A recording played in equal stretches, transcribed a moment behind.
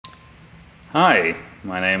Hi,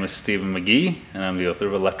 my name is Stephen McGee and I'm the author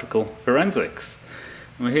of Electrical Forensics.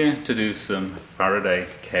 And we're here to do some Faraday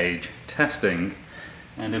cage testing,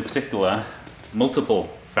 and in particular multiple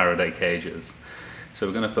Faraday cages. So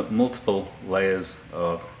we're going to put multiple layers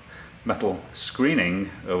of metal screening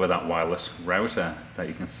over that wireless router that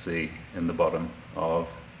you can see in the bottom of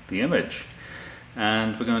the image.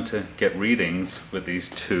 And we're going to get readings with these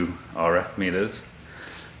two RF meters.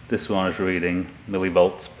 This one is reading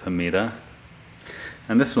millivolts per meter,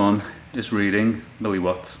 and this one is reading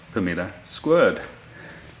milliwatts per meter squared.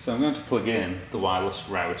 So I'm going to plug in the wireless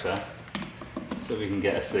router so we can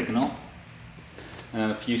get a signal, and in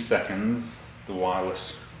a few seconds the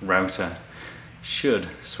wireless router should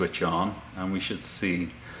switch on and we should see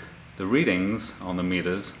the readings on the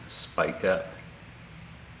meters spike up.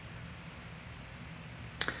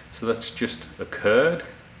 So that's just occurred,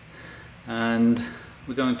 and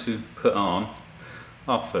we're going to put on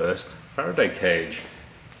our first Faraday cage.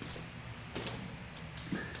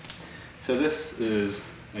 So this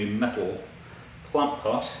is a metal plant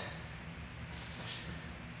pot,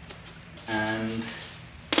 and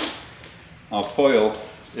our foil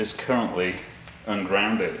is currently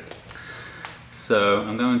ungrounded. So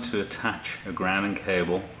I'm going to attach a grounding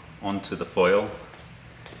cable onto the foil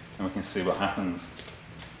and we can see what happens.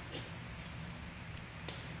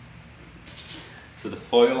 So the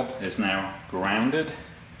foil is now grounded,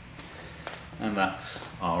 and that's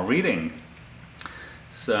our reading.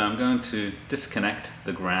 So I'm going to disconnect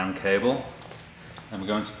the ground cable and we're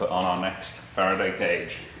going to put on our next Faraday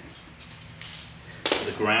cage. So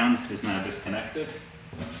the ground is now disconnected,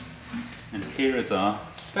 and here is our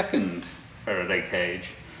second Faraday cage.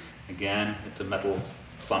 Again, it's a metal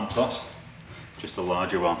plant pot, just a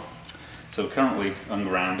larger one. So we're currently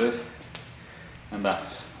ungrounded, and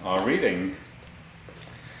that's our reading.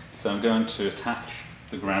 So I'm going to attach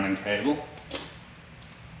the grounding cable.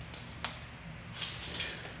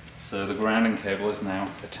 So the grounding cable is now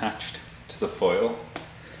attached to the foil,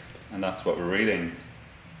 and that's what we're reading.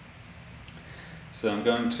 So I'm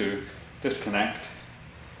going to disconnect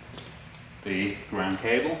the ground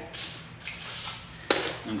cable.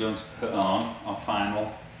 I'm going to put on our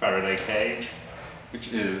final Faraday cage,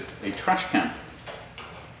 which is a trash can.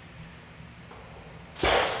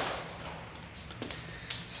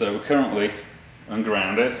 So we're currently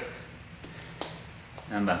ungrounded,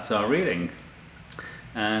 and that's our reading.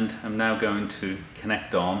 And I'm now going to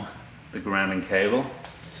connect on the grounding cable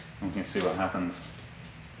and we can see what happens.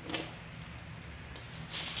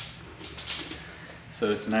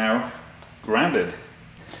 So it's now grounded.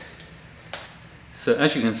 So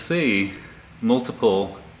as you can see,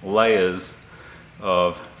 multiple layers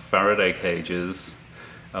of Faraday cages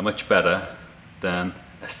are much better than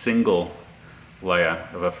a single layer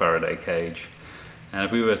of a Faraday cage. And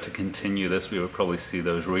if we were to continue this, we would probably see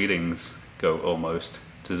those readings go almost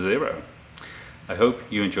to zero. I hope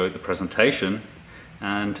you enjoyed the presentation,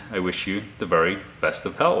 and I wish you the very best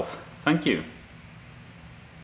of health. Thank you.